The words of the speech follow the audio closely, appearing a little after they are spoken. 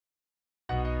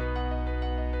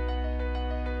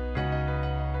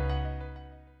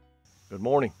Good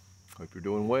morning. Hope you're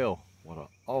doing well. What an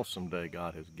awesome day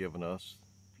God has given us.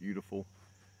 Beautiful.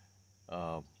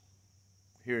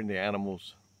 Hearing the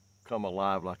animals come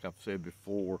alive, like I've said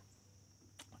before,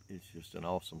 it's just an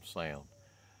awesome sound.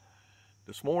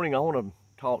 This morning I want to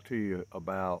talk to you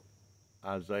about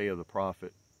Isaiah the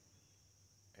prophet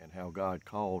and how God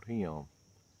called him.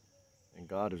 And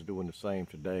God is doing the same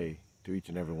today to each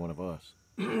and every one of us.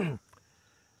 In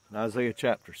Isaiah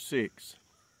chapter 6,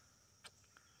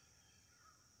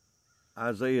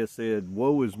 Isaiah said,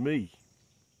 "Woe is me,"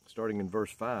 starting in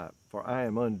verse 5, "for I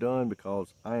am undone,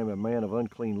 because I am a man of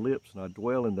unclean lips, and I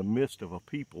dwell in the midst of a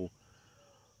people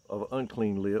of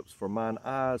unclean lips, for mine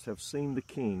eyes have seen the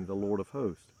King, the Lord of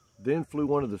hosts. Then flew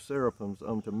one of the seraphims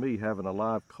unto me, having a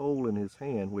live coal in his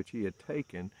hand, which he had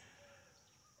taken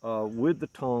with the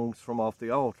tongues from off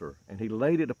the altar. And he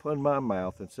laid it upon my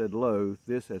mouth, and said, Lo,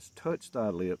 this has touched thy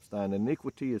lips, thine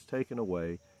iniquity is taken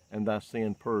away, and thy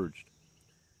sin purged.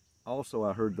 Also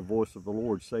I heard the voice of the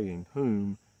Lord saying,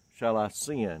 Whom shall I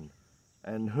send,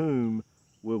 and whom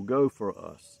will go for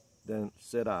us? Then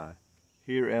said I,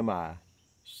 Here am I,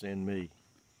 send me."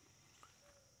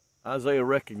 Isaiah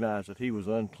recognized that he was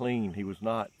unclean. He was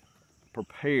not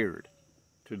prepared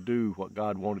to do what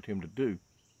God wanted him to do.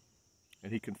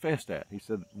 And he confessed that. He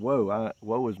said,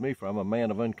 woe is me, for I'm a man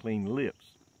of unclean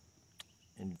lips.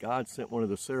 And God sent one of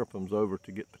the seraphims over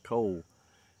to get the coal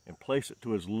and place it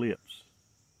to his lips.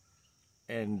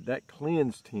 And that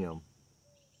cleansed him.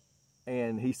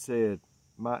 And he said,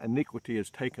 my iniquity is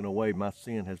taken away, my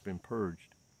sin has been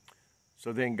purged.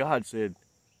 So then God said,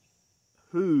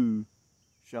 who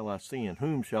shall I send?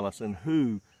 Whom shall I send?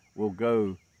 Who will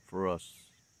go for us?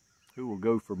 Who will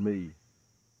go for me?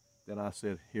 Then I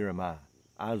said, Here am I.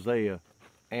 Isaiah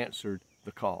answered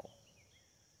the call.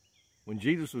 When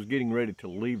Jesus was getting ready to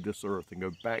leave this earth and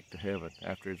go back to heaven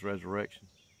after his resurrection,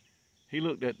 he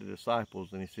looked at the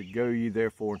disciples and he said, Go ye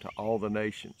therefore into all the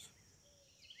nations,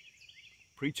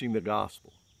 preaching the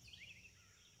gospel,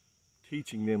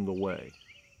 teaching them the way,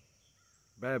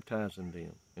 baptizing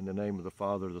them in the name of the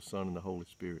Father, the Son, and the Holy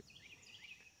Spirit.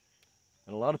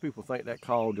 And a lot of people think that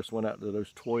call just went out to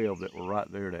those 12 that were right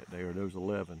there that day, or those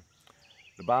 11.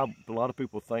 The Bible, a lot of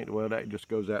people think, well, that just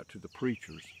goes out to the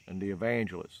preachers and the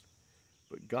evangelists.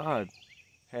 But God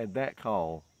had that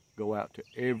call go out to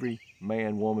every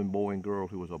man, woman, boy, and girl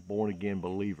who was a born-again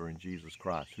believer in Jesus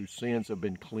Christ, whose sins have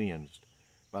been cleansed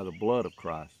by the blood of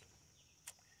Christ.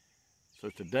 So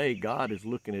today, God is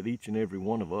looking at each and every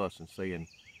one of us and saying,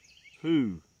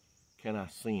 who can I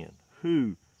send?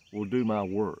 Who will do my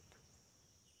work?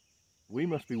 We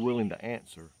must be willing to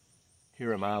answer,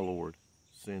 Here am I, Lord,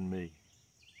 send me.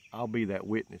 I'll be that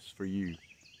witness for you.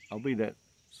 I'll be that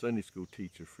Sunday school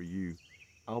teacher for you.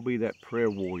 I'll be that prayer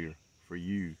warrior for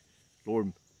you.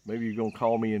 Lord, maybe you're going to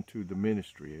call me into the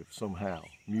ministry of somehow,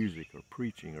 music or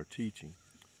preaching or teaching.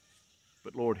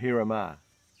 But Lord, here am I.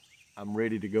 I'm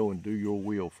ready to go and do your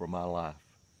will for my life.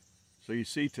 So you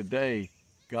see, today,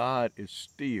 God is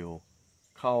still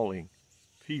calling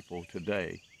people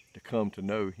today to come to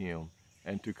know him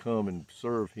and to come and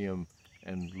serve him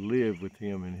and live with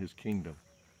him in his kingdom.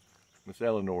 Miss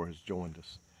Eleanor has joined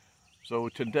us. So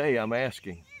today I'm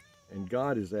asking, and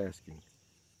God is asking,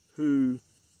 who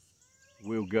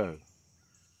will go?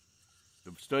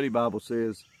 The study Bible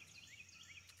says,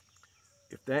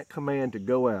 if that command to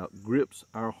go out grips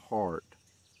our heart,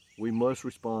 we must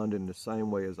respond in the same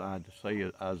way as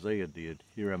Isaiah did.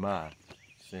 Here am I,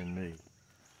 send me.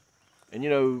 And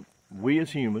you know, we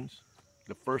as humans,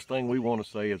 the first thing we want to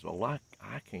say is, well,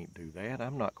 I can't do that.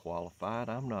 I'm not qualified.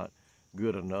 I'm not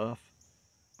good enough.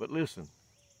 But listen,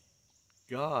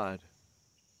 God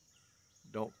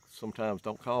sometimes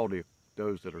don't call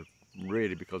those that are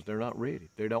ready because they're not ready.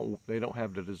 They don't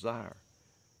have the desire.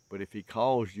 But if he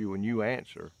calls you and you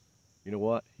answer, you know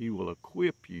what? He will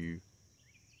equip you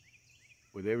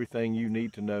with everything you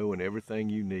need to know and everything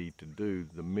you need to do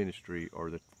the ministry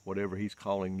or whatever he's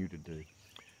calling you to do.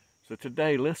 So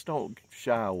today, let's don't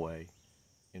shy away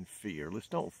in fear. Let's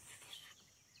don't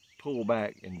pull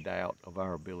back in doubt of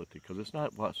our ability, because it's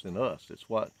not what's in us. It's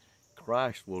what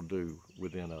Christ will do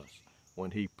within us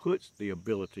when he puts the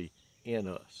ability in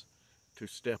us to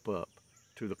step up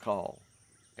to the call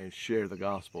and share the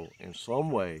gospel in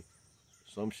some way,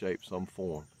 some shape, some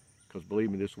form. Because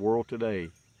believe me, this world today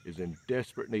is in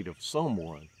desperate need of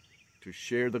someone to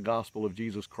share the gospel of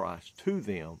Jesus Christ to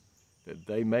them, that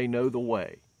they may know the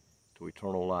way to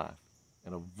eternal life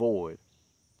and avoid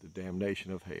the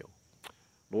damnation of hell.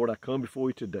 Lord, I come before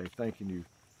you today thanking you,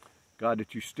 God,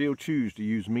 that you still choose to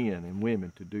use men and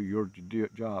women to do your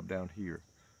job down here.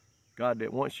 God,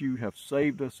 that once you have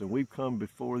saved us and we've come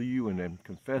before you and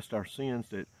confessed our sins,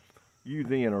 that you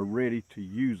then are ready to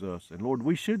use us. And Lord,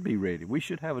 we should be ready. We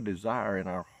should have a desire in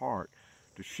our heart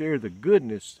to share the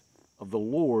goodness of the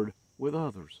Lord with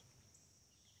others.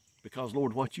 Because,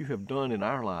 Lord, what you have done in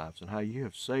our lives and how you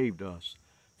have saved us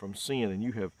from sin and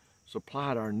you have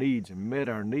supplied our needs and met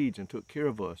our needs and took care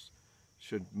of us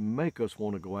should make us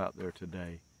want to go out there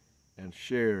today and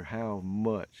share how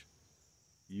much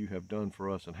you have done for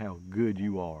us and how good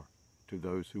you are to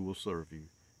those who will serve you.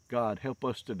 God, help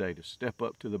us today to step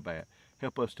up to the bat.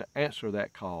 Help us to answer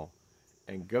that call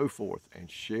and go forth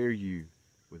and share you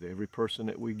with every person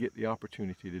that we get the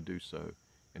opportunity to do so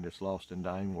in this lost and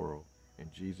dying world. In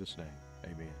Jesus' name,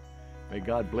 amen. May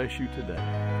God bless you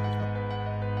today.